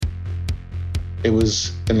It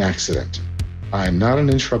was an accident. I'm not an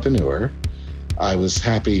entrepreneur. I was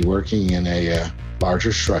happy working in a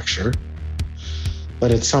larger structure. But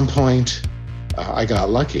at some point, I got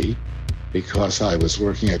lucky because I was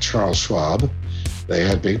working at Charles Schwab. They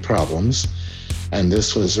had big problems. And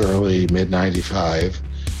this was early, mid-95,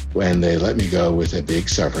 when they let me go with a big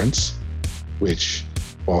severance, which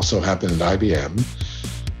also happened at IBM.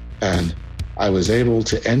 And I was able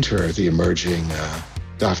to enter the emerging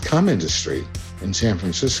dot-com industry in San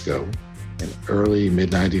Francisco in early,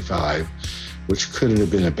 mid-95, which couldn't have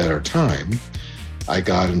been a better time. I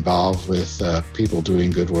got involved with people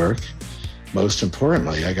doing good work. Most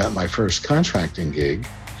importantly, I got my first contracting gig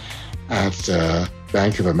at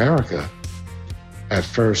Bank of America, at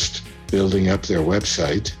first building up their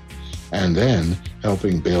website and then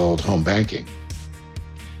helping build home banking.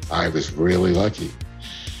 I was really lucky.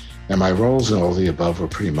 And my roles in all the above were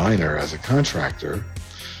pretty minor as a contractor,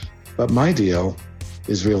 but my deal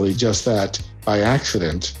is really just that by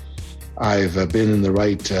accident, I've been in the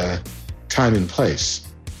right time and place.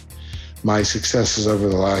 My successes over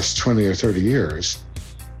the last 20 or 30 years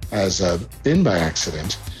has been by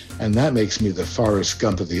accident, and that makes me the Forrest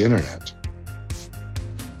Gump of the internet.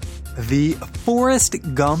 The Forrest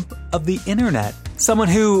Gump of the internet. Someone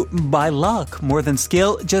who, by luck more than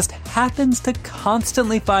skill, just happens to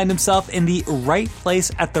constantly find himself in the right place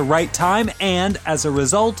at the right time, and as a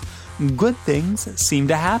result, good things seem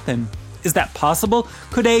to happen. Is that possible?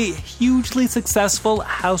 Could a hugely successful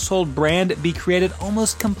household brand be created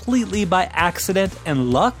almost completely by accident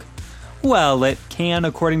and luck? Well, it can,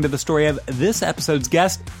 according to the story of this episode's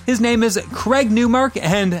guest. His name is Craig Newmark,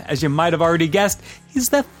 and as you might have already guessed, he's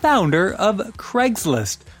the founder of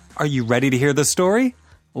Craigslist. Are you ready to hear the story?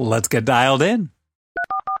 Let's get dialed in.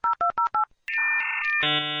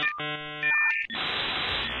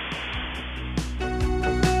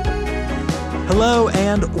 Hello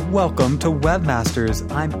and welcome to Webmasters.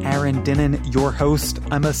 I'm Aaron Dinnan, your host.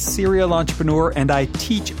 I'm a serial entrepreneur and I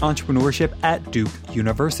teach entrepreneurship at Duke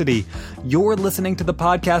University. You're listening to the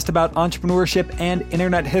podcast about entrepreneurship and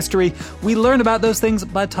internet history. We learn about those things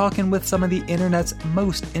by talking with some of the internet's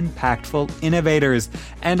most impactful innovators.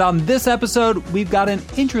 And on this episode, we've got an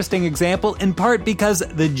interesting example, in part because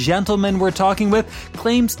the gentleman we're talking with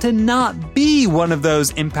claims to not be one of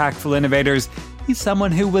those impactful innovators. He's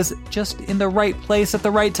someone who was just in the right place at the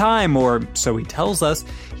right time, or so he tells us.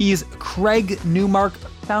 He's Craig Newmark,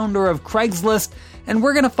 founder of Craigslist, and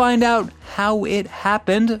we're going to find out how it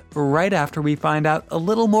happened right after we find out a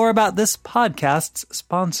little more about this podcast's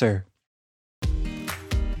sponsor.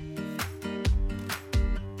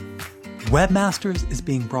 Webmasters is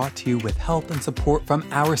being brought to you with help and support from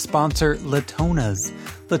our sponsor, Latonas.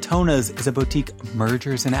 Latonas is a boutique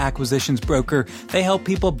mergers and acquisitions broker. They help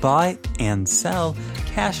people buy and sell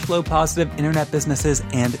cash flow positive internet businesses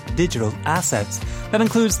and digital assets. That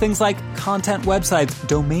includes things like content websites,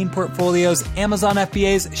 domain portfolios, Amazon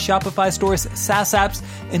FBAs, Shopify stores, SaaS apps,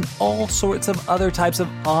 and all sorts of other types of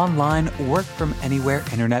online work from anywhere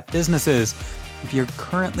internet businesses. If you're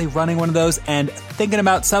currently running one of those and thinking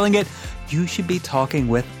about selling it, you should be talking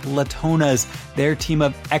with Latonas. Their team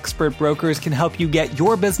of expert brokers can help you get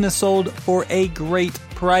your business sold for a great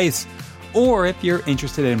price. Or if you're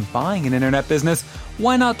interested in buying an internet business,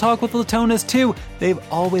 why not talk with Latonas too? They've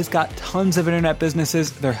always got tons of internet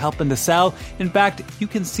businesses they're helping to sell. In fact, you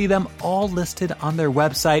can see them all listed on their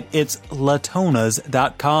website. It's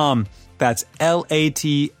latonas.com. That's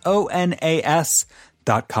LATONAS.com.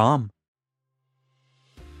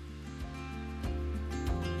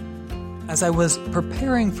 As I was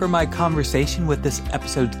preparing for my conversation with this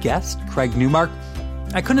episode's guest, Craig Newmark,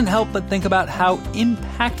 I couldn't help but think about how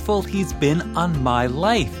impactful he's been on my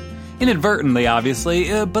life. Inadvertently,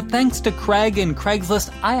 obviously, but thanks to Craig and Craigslist,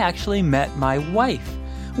 I actually met my wife.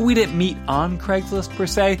 We didn't meet on Craigslist per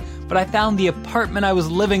se, but I found the apartment I was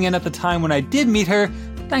living in at the time when I did meet her,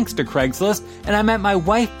 thanks to Craigslist, and I met my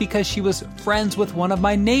wife because she was friends with one of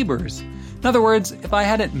my neighbors. In other words, if I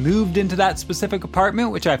hadn't moved into that specific apartment,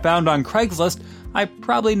 which I found on Craigslist, I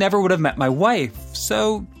probably never would have met my wife.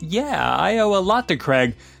 So, yeah, I owe a lot to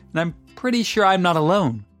Craig, and I'm pretty sure I'm not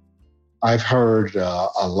alone. I've heard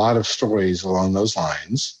a lot of stories along those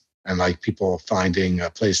lines, and like people finding a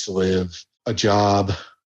place to live, a job,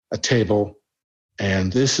 a table.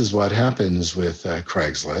 And this is what happens with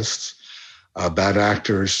Craigslist. Bad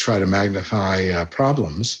actors try to magnify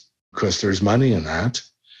problems because there's money in that.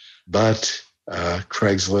 But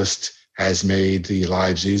Craigslist has made the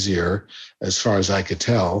lives easier, as far as I could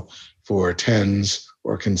tell, for tens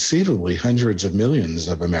or conceivably hundreds of millions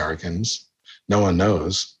of Americans. No one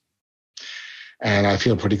knows. And I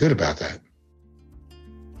feel pretty good about that.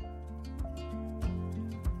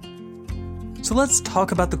 So let's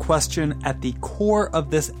talk about the question at the core of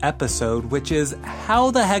this episode, which is how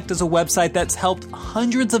the heck does a website that's helped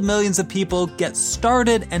hundreds of millions of people get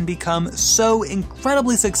started and become so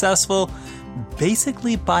incredibly successful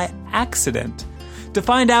basically by accident? To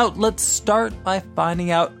find out, let's start by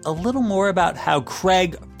finding out a little more about how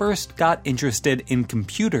Craig first got interested in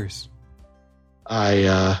computers.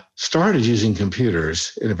 I started using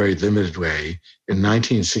computers in a very limited way in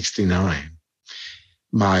 1969.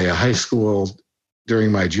 My high school,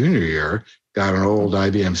 during my junior year, got an old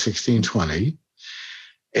IBM 1620,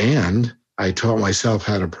 and I taught myself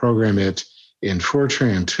how to program it in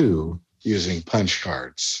Fortran 2 using punch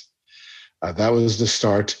cards. That was the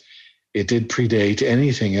start. It did predate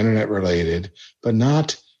anything internet-related, but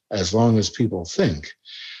not as long as people think.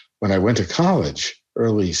 When I went to college,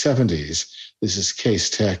 early 70s, this is Case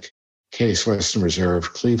Tech, Case Western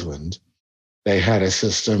Reserve, Cleveland. They had a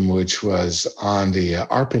system which was on the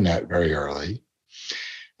ARPANET very early.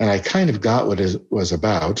 And I kind of got what it was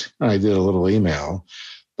about. And I did a little email.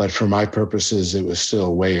 But for my purposes, it was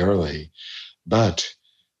still way early. But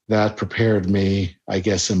that prepared me, I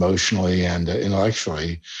guess, emotionally and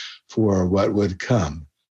intellectually for what would come.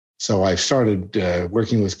 So I started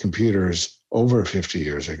working with computers over 50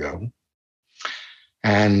 years ago.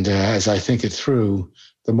 And as I think it through,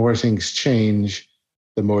 the more things change,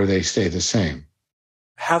 the more they stay the same.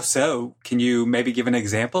 How so? Can you maybe give an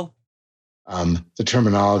example? The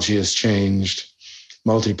terminology has changed.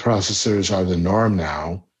 Multiprocessors are the norm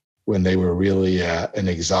now, when they were really an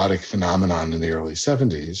exotic phenomenon in the early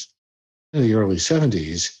 70s. In the early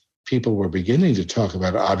 70s, people were beginning to talk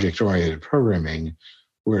about object-oriented programming,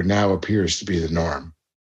 where it now appears to be the norm.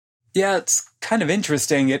 Yeah, it's kind of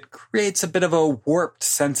interesting. It creates a bit of a warped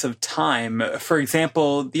sense of time. For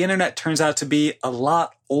example, the internet turns out to be a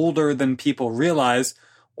lot older than people realize,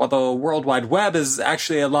 while the World Wide Web is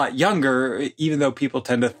actually a lot younger, even though people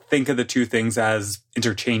tend to think of the two things as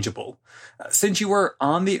interchangeable. Since you were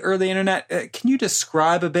on the early internet, can you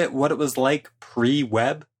describe a bit what it was like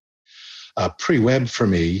pre-web? Pre-web for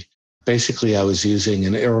me, basically I was using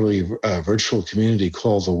an early virtual community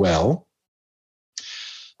called The Well.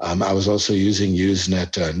 I was also using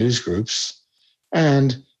Usenet newsgroups.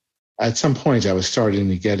 And at some point, I was starting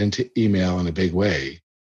to get into email in a big way.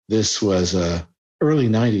 This was early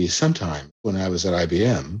 90s sometime when I was at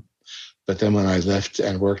IBM. But then when I left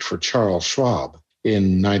and worked for Charles Schwab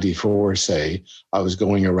in 94, say, I was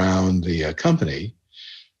going around the company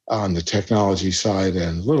on the technology side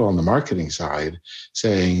and a little on the marketing side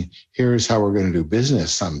saying, here's how we're going to do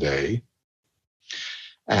business someday.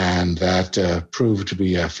 And that proved to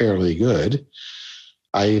be fairly good.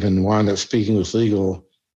 I even wound up speaking with legal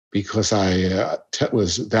because I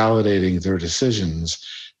was validating their decisions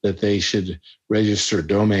that they should register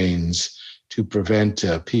domains to prevent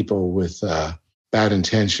people with bad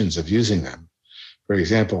intentions of using them. For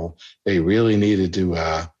example, they really needed to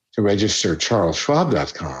register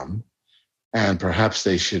charlesschwab.com, and perhaps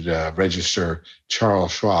they should register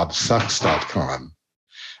charlesschwabsucks.com.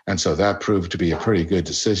 And so that proved to be a pretty good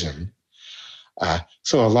decision.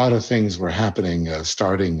 So a lot of things were happening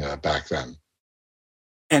starting back then.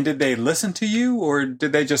 And did they listen to you, or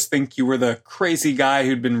did they just think you were the crazy guy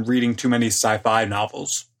who'd been reading too many sci-fi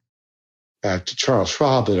novels? To Charles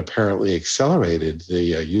Schwab, it apparently accelerated the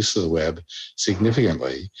use of the web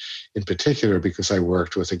significantly, in particular because I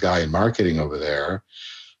worked with a guy in marketing over there.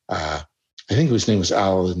 I think his name was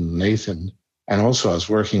Alan Nathan. And also I was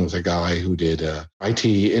working with a guy who did IT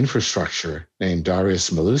infrastructure named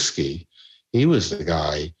Darius Malusky. He was the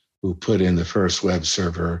guy who put in the first web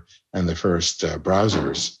server and the first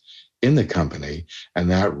browsers in the company, and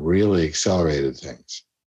that really accelerated things.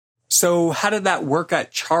 So how did that work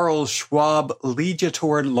at Charles Schwab lead you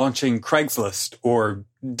toward launching Craigslist, or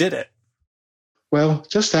did it? Well,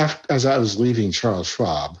 just as I was leaving Charles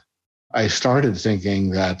Schwab, I started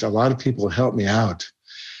thinking that a lot of people helped me out,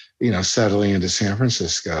 settling into San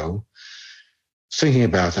Francisco, thinking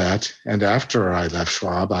about that. And after I left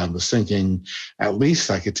Schwab, I was thinking at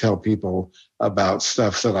least I could tell people about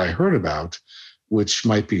stuff that I heard about, which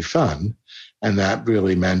might be fun. And that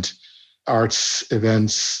really meant arts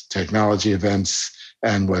events, technology events,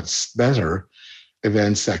 and what's better,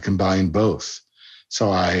 events that combine both.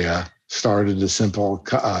 So I started a simple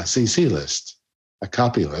CC list, a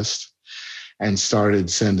copy list, and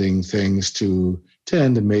started sending things to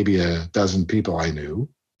 10 to maybe a dozen people I knew.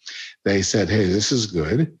 They said, hey, this is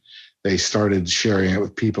good. They started sharing it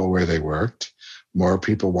with people where they worked. More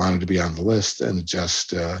people wanted to be on the list, and it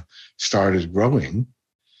just started growing.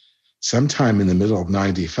 Sometime in the middle of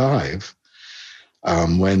 95,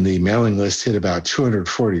 when the mailing list hit about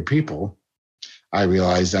 240 people, I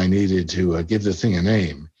realized I needed to give the thing a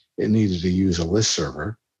name. It needed to use a list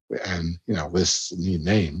server, and lists need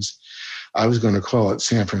names. I was going to call it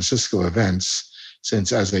San Francisco Events,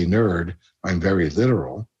 since as a nerd, I'm very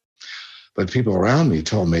literal. But people around me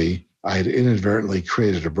told me I had inadvertently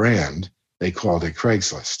created a brand. They called it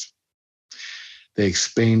Craigslist. They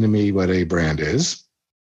explained to me what a brand is,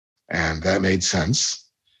 and that made sense.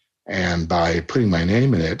 And by putting my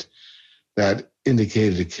name in it, that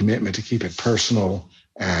indicated a commitment to keep it personal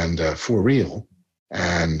and for real.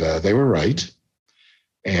 And they were right.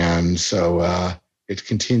 And so it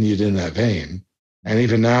continued in that vein. And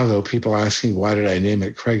even now, though, people ask me, why did I name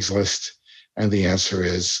it Craigslist? And the answer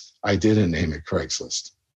is, I didn't name it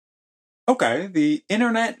Craigslist. Okay, the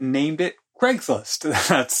internet named it Craigslist.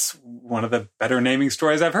 That's one of the better naming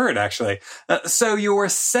stories I've heard, actually. So you were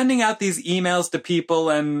sending out these emails to people,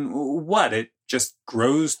 and what? It just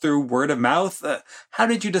grows through word of mouth? How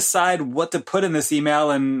did you decide what to put in this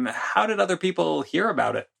email, and how did other people hear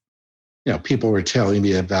about it? People were telling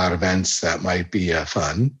me about events that might be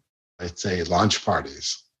fun. I'd say launch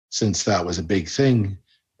parties, since that was a big thing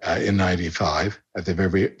in 95 at the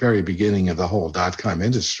very, very beginning of the whole .com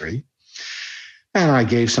industry. And I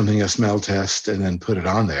gave something a smell test and then put it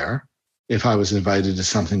on there. If I was invited to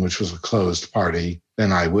something which was a closed party,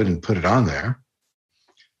 then I wouldn't put it on there.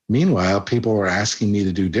 Meanwhile, people were asking me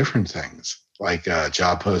to do different things, like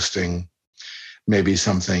job posting, maybe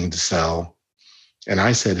something to sell. And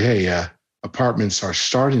I said, hey, apartments are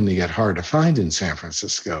starting to get hard to find in San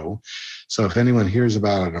Francisco. So if anyone hears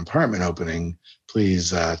about an apartment opening,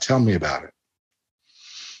 please tell me about it.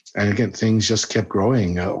 And again, things just kept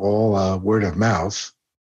growing, all word of mouth.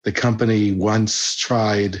 The company once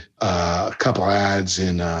tried a couple ads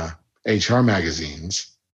in HR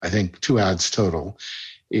magazines, I think 2 ads total,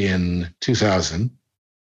 in 2000.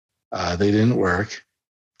 They didn't work.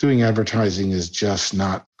 Doing advertising is just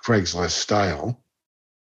not Craigslist style.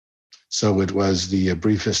 So it was the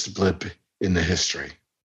briefest blip in the history.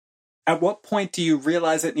 At what point do you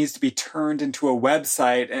realize it needs to be turned into a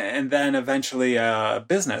website and then eventually a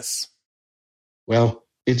business? Well,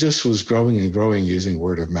 it just was growing and growing using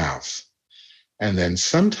word of mouth. And then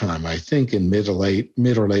sometime, I think in mid or late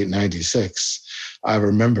 96, I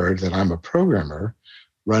remembered that I'm a programmer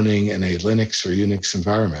running in a Linux or Unix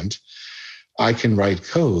environment. I can write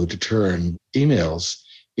code to turn emails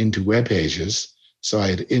into web pages. So I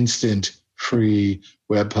had instant free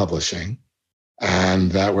web publishing. And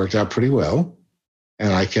that worked out pretty well.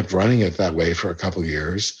 And I kept running it that way for a couple of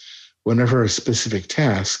years. Whenever a specific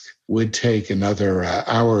task would take another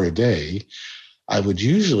hour a day, I would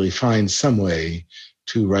usually find some way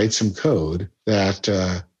to write some code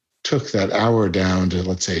that took that hour down to,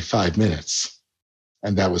 let's say, 5 minutes.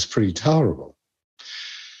 And that was pretty tolerable.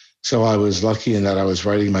 So I was lucky in that I was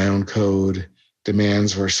writing my own code.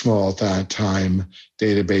 Demands were small at that time.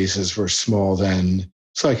 Databases were small then.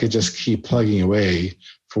 So I could just keep plugging away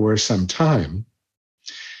for some time.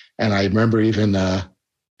 And I remember even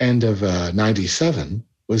end of 97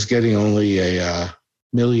 was getting only a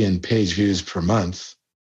million page views per month,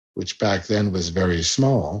 which back then was very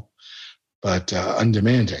small, but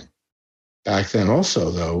undemanding. Back then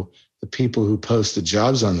also, though, the people who posted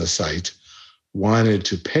jobs on the site wanted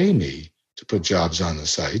to pay me to put jobs on the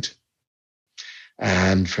site.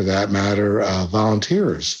 And for that matter,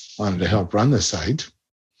 volunteers wanted to help run the site.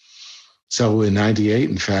 So in 98,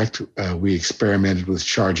 in fact, we experimented with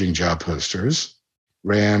charging job posters,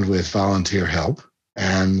 ran with volunteer help,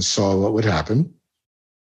 and saw what would happen.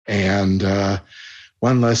 And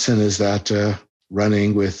one lesson is that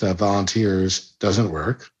running with volunteers doesn't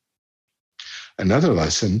work. Another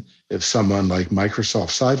lesson, if someone like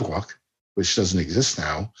Microsoft Sidewalk, which doesn't exist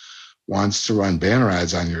now, wants to run banner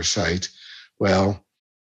ads on your site, well,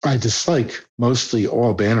 I dislike mostly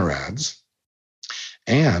all banner ads.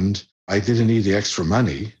 And I didn't need the extra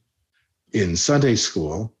money. In Sunday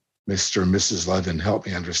school, Mr. and Mrs. Levin helped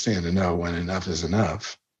me understand and know when enough is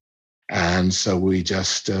enough. And so we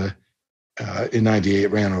just, in 98,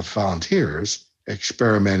 ran with volunteers,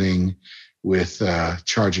 experimenting with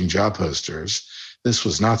charging job posters. This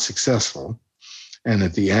was not successful. And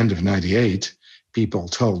at the end of 98, people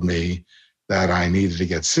told me that I needed to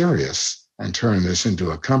get serious and turn this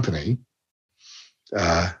into a company.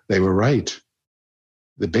 They were right.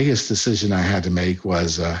 The biggest decision I had to make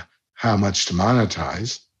was how much to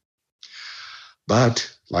monetize.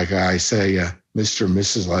 But like I say, Mr. and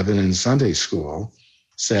Mrs. Levin in Sunday school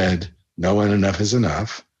said, no one enough is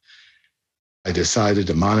enough. I decided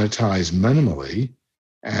to monetize minimally,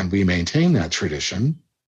 and we maintain that tradition.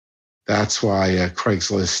 That's why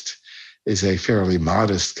Craigslist is a fairly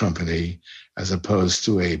modest company as opposed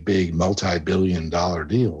to a big multi-billion-dollar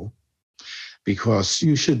deal, because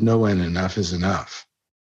you should know when enough is enough.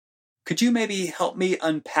 Could you maybe help me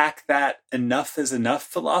unpack that enough is enough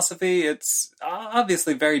philosophy? It's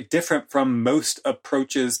obviously very different from most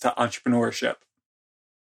approaches to entrepreneurship.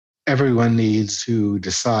 Everyone needs to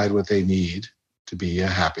decide what they need to be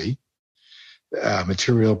happy.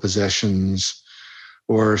 Material possessions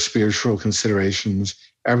or spiritual considerations,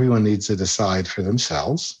 everyone needs to decide for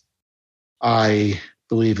themselves. I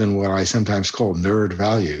believe in what I sometimes call nerd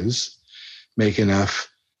values. Make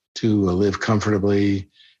enough to live comfortably,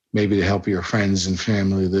 maybe to help your friends and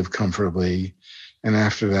family live comfortably. And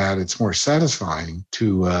after that, it's more satisfying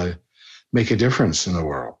to make a difference in the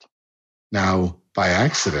world. Now, by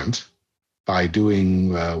accident, by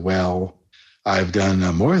doing well, I've done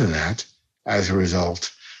more than that. As a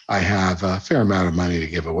result, I have a fair amount of money to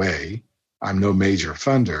give away. I'm no major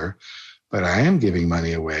funder, but I am giving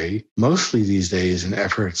money away, mostly these days in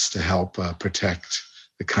efforts to help protect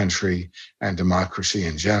the country and democracy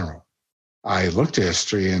in general. I look to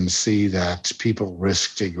history and see that people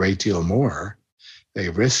risked a great deal more. They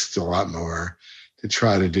risked a lot more to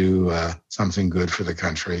try to do something good for the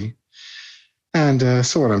country. And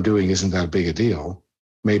so what I'm doing isn't that big a deal.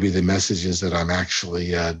 Maybe the message is that I'm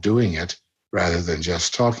actually doing it rather than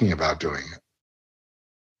just talking about doing it.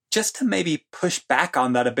 Just to maybe push back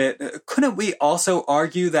on that a bit, couldn't we also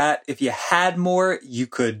argue that if you had more, you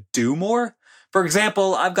could do more? For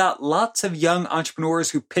example, I've got lots of young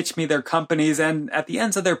entrepreneurs who pitch me their companies, and at the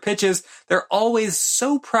ends of their pitches, they're always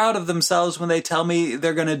so proud of themselves when they tell me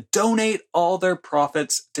they're going to donate all their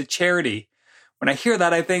profits to charity. When I hear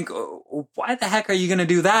that, I think, why the heck are you going to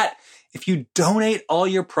do that? If you donate all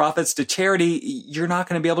your profits to charity, you're not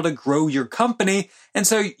going to be able to grow your company. And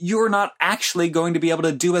so you're not actually going to be able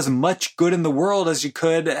to do as much good in the world as you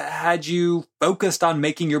could had you focused on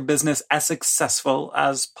making your business as successful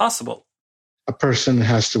as possible. A person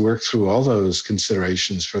has to work through all those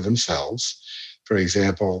considerations for themselves. For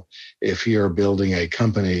example, if you're building a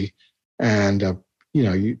company and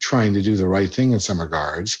you're trying to do the right thing in some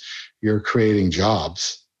regards, you're creating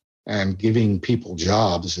jobs. And giving people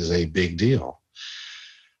jobs is a big deal.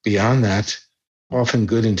 Beyond that, often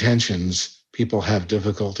good intentions, people have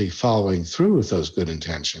difficulty following through with those good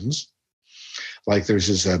intentions. Like there's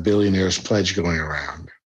this billionaire's pledge going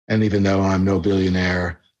around. And even though I'm no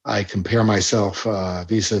billionaire, I compare myself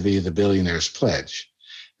vis-a-vis the billionaire's pledge.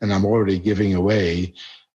 And I'm already giving away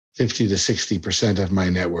 50 to 60% of my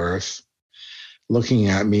net worth, looking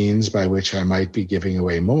at means by which I might be giving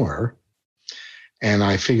away more. And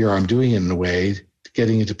I figure I'm doing it in a way,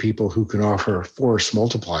 getting it to people who can offer force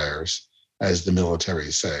multipliers, as the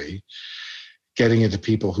military say, getting it to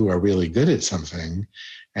people who are really good at something,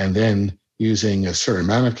 and then using a certain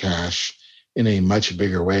amount of cash in a much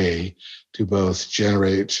bigger way to both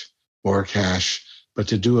generate more cash, but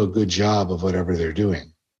to do a good job of whatever they're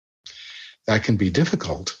doing. That can be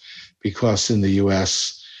difficult because in the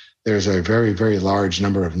U.S., there's a very, very large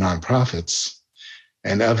number of nonprofits,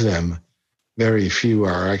 and of them, very few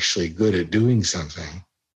are actually good at doing something.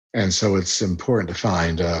 And so it's important to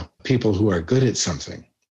find people who are good at something.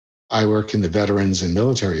 I work in the veterans and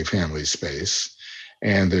military family space,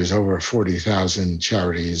 and there's over 40,000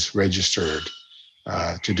 charities registered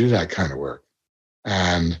to do that kind of work.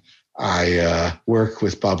 And I work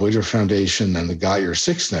with Bob Woodruff Foundation and the Got Your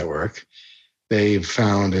Six Network. They've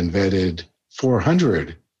found and vetted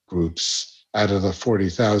 400 groups out of the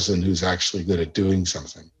 40,000 who's actually good at doing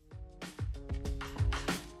something.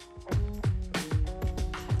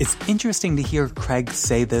 It's interesting to hear Craig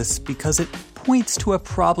say this because it points to a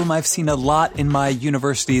problem I've seen a lot in my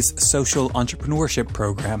university's social entrepreneurship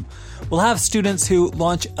program. We'll have students who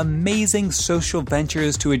launch amazing social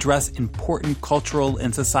ventures to address important cultural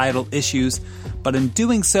and societal issues, but in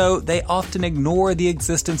doing so, they often ignore the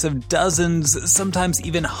existence of dozens, sometimes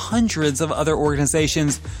even hundreds of other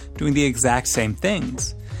organizations doing the exact same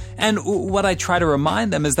things. And what I try to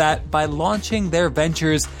remind them is that by launching their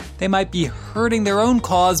ventures, they might be hurting their own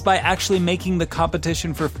cause by actually making the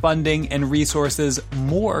competition for funding and resources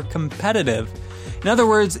more competitive. In other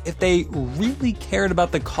words, if they really cared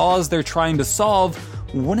about the cause they're trying to solve,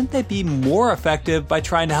 wouldn't they be more effective by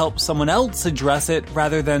trying to help someone else address it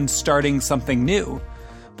rather than starting something new?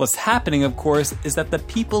 What's happening, of course, is that the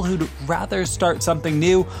people who'd rather start something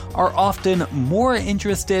new are often more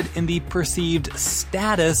interested in the perceived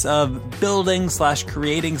status of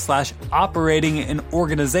building/creating/operating an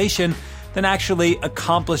organization than actually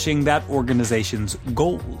accomplishing that organization's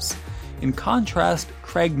goals. In contrast,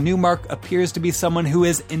 Craig Newmark appears to be someone who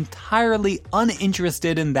is entirely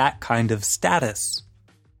uninterested in that kind of status.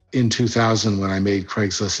 in 2000, when I made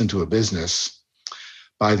Craigslist into a business,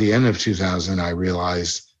 by the end of 2000, I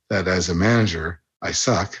realized that as a manager, I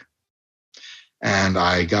suck. And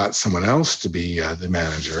I got someone else to be the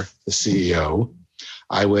manager, the CEO.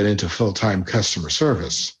 I went into full-time customer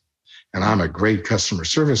service. And I'm a great customer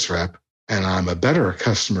service rep, and I'm a better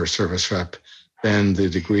customer service rep than the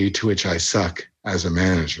degree to which I suck as a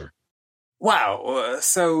manager. Wow.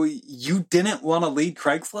 So you didn't want to lead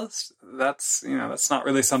Craigslist? That's not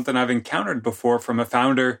really something I've encountered before from a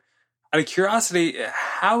founder. Out of curiosity,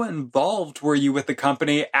 how involved were you with the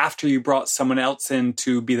company after you brought someone else in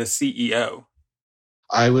to be the CEO?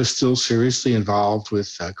 I was still seriously involved with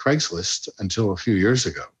Craigslist until a few years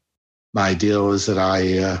ago. My deal is that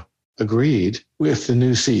I agreed with the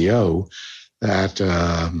new CEO that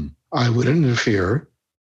I would interfere.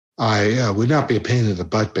 I would not be a pain in the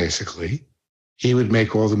butt, basically. He would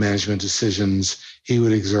make all the management decisions. He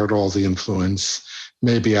would exert all the influence.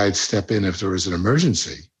 Maybe I'd step in if there was an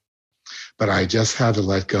emergency. But I just had to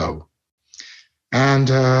let go. And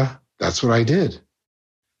that's what I did.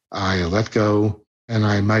 I let go, and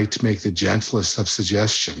I might make the gentlest of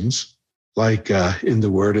suggestions, like in the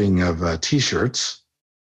wording of T-shirts,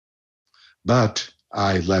 but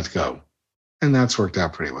I let go. And that's worked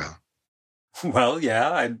out pretty well. Well,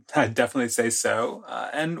 yeah, I'd definitely say so.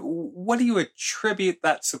 And what do you attribute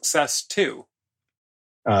that success to?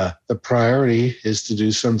 The priority is to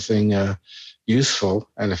do something useful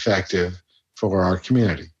and effective for our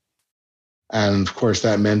community. And of course,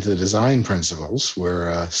 that meant the design principles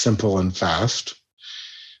were simple and fast,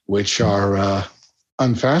 which are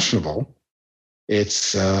unfashionable.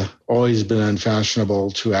 It's always been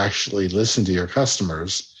unfashionable to actually listen to your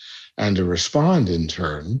customers and to respond in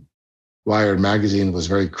turn. Wired Magazine was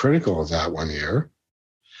very critical of that one year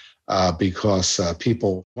because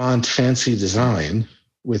people want fancy design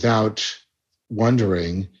without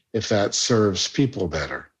wondering if that serves people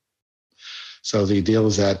better. So the deal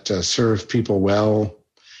is that serve people well,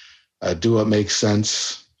 do what makes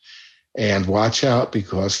sense, and watch out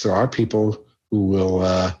because there are people who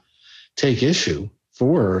will take issue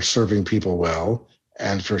for serving people well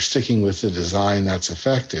and for sticking with the design that's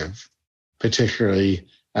effective, particularly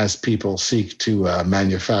as people seek to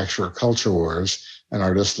manufacture culture wars and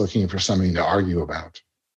are just looking for something to argue about.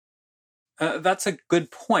 That's a good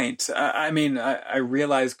point. I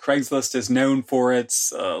realize Craigslist is known for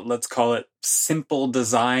its, let's call it, simple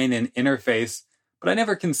design and interface, but I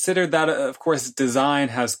never considered that, of course, design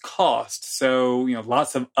has cost. So,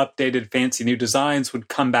 lots of updated fancy new designs would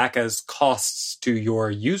come back as costs to your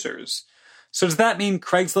users. So does that mean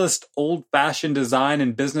Craigslist old-fashioned design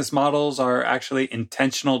and business models are actually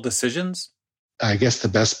intentional decisions? I guess the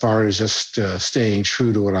best part is just staying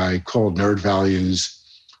true to what I call nerd values,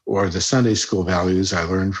 or the Sunday school values I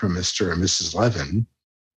learned from Mr. and Mrs. Levin,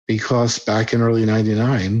 because back in early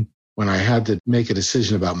 99, when I had to make a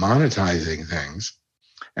decision about monetizing things,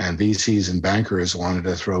 and VCs and bankers wanted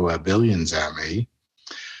to throw billions at me,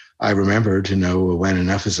 I remembered to know when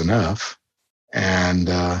enough is enough, and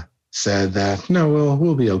said that, no,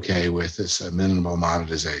 we'll be okay with this minimal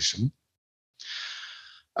monetization.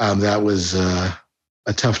 That was a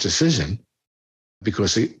tough decision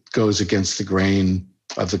because it goes against the grain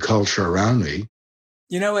of the culture around me.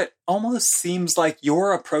 It almost seems like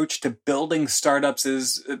your approach to building startups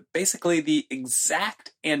is basically the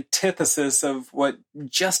exact antithesis of what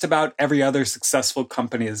just about every other successful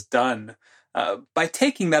company has done. By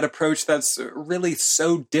taking that approach that's really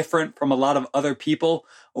so different from a lot of other people,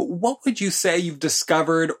 what would you say you've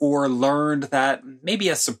discovered or learned that maybe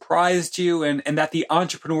has surprised you and that the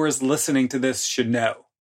entrepreneurs listening to this should know?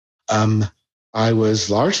 I was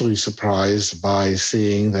largely surprised by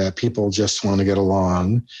seeing that people just want to get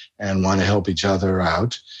along and want to help each other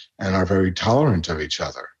out and are very tolerant of each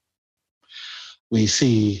other. We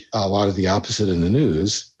see a lot of the opposite in the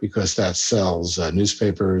news because that sells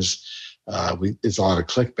newspapers. It's a lot of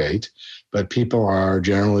clickbait, but people are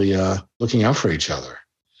generally looking out for each other.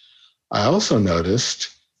 I also noticed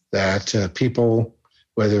that people,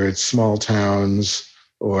 whether it's small towns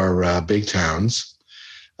or big towns,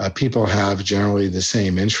 people have generally the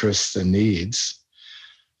same interests and needs.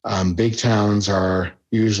 Big towns are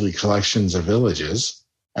usually collections of villages,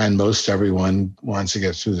 and most everyone wants to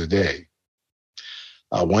get through the day.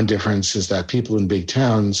 One difference is that people in big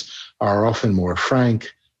towns are often more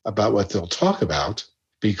frank about what they'll talk about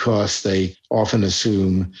because they often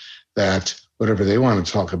assume that whatever they want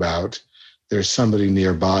to talk about, there's somebody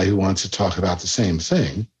nearby who wants to talk about the same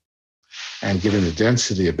thing. And given the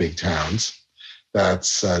density of big towns,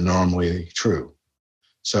 that's normally true.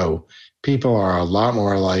 So People are a lot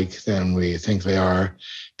more alike than we think they are.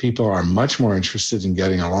 People are much more interested in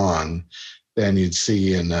getting along than you'd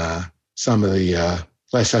see in some of the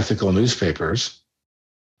less ethical newspapers.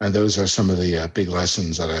 And those are some of the big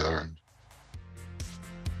lessons that I learned.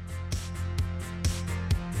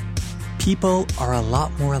 People are a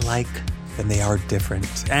lot more alike than they are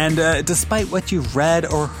different. And despite what you've read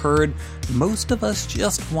or heard, most of us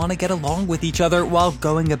just want to get along with each other while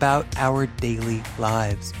going about our daily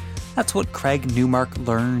lives. That's what Craig Newmark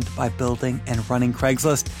learned by building and running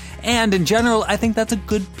Craigslist. And in general, I think that's a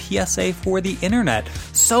good PSA for the internet.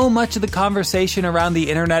 So much of the conversation around the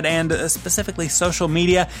internet and specifically social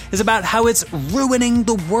media is about how it's ruining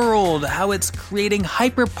the world, how it's creating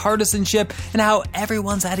hyper-partisanship, and how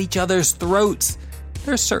everyone's at each other's throats.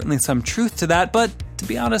 There's certainly some truth to that, but to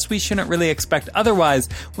be honest, we shouldn't really expect otherwise.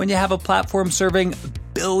 When you have a platform serving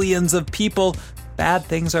billions of people, bad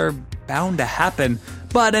things are bound to happen.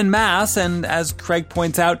 But en masse, and as Craig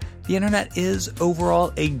points out, the internet is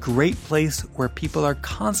overall a great place where people are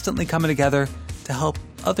constantly coming together to help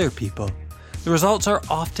other people. The results are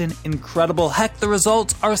often incredible. Heck, the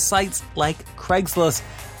results are sites like Craigslist,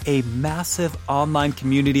 a massive online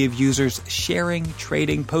community of users sharing,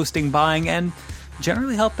 trading, posting, buying, and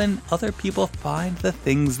generally helping other people find the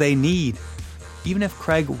things they need. Even if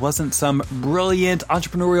Craig wasn't some brilliant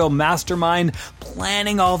entrepreneurial mastermind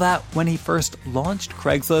planning all that when he first launched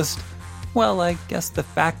Craigslist, well, I guess the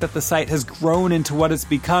fact that the site has grown into what it's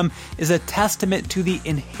become is a testament to the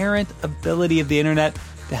inherent ability of the internet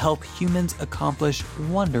to help humans accomplish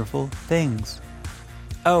wonderful things.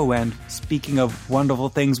 Oh, and speaking of wonderful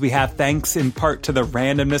things we have thanks in part to the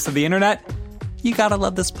randomness of the internet, you gotta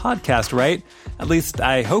love this podcast, right? At least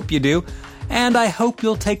I hope you do. And I hope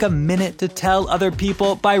you'll take a minute to tell other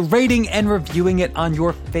people by rating and reviewing it on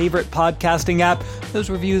your favorite podcasting app. Those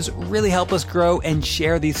reviews really help us grow and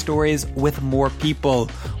share these stories with more people.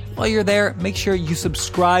 While you're there, make sure you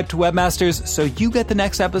subscribe to Webmasters so you get the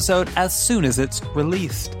next episode as soon as it's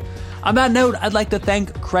released. On that note, I'd like to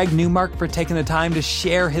thank Craig Newmark for taking the time to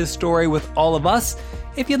share his story with all of us.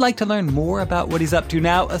 If you'd like to learn more about what he's up to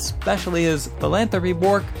now, especially his philanthropy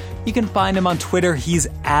work, you can find him on Twitter. He's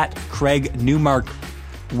at Craig Newmark.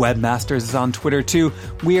 Webmasters is on Twitter too.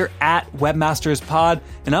 We're at WebmastersPod,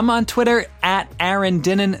 and I'm on Twitter at Aaron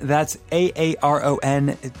Dinin. That's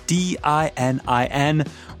AARONDININ.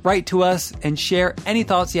 Write to us and share any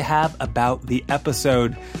thoughts you have about the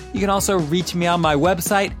episode. You can also reach me on my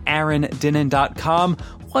website, aarondinin.com.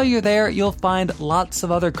 While you're there, you'll find lots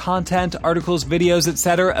of other content, articles, videos,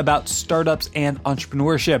 etc. about startups and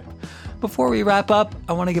entrepreneurship. Before we wrap up,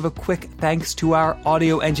 I want to give a quick thanks to our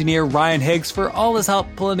audio engineer, Ryan Higgs, for all his help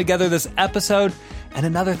pulling together this episode. And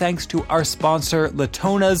another thanks to our sponsor,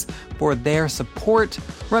 Latonas, for their support.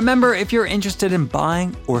 Remember, if you're interested in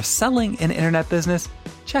buying or selling an internet business,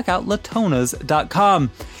 check out Latonas.com.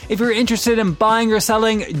 If you're interested in buying or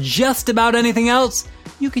selling just about anything else,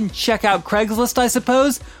 you can check out Craigslist, I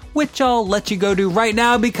suppose, which I'll let you go to right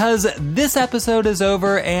now because this episode is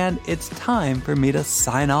over and it's time for me to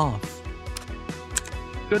sign off.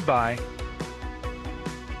 Goodbye.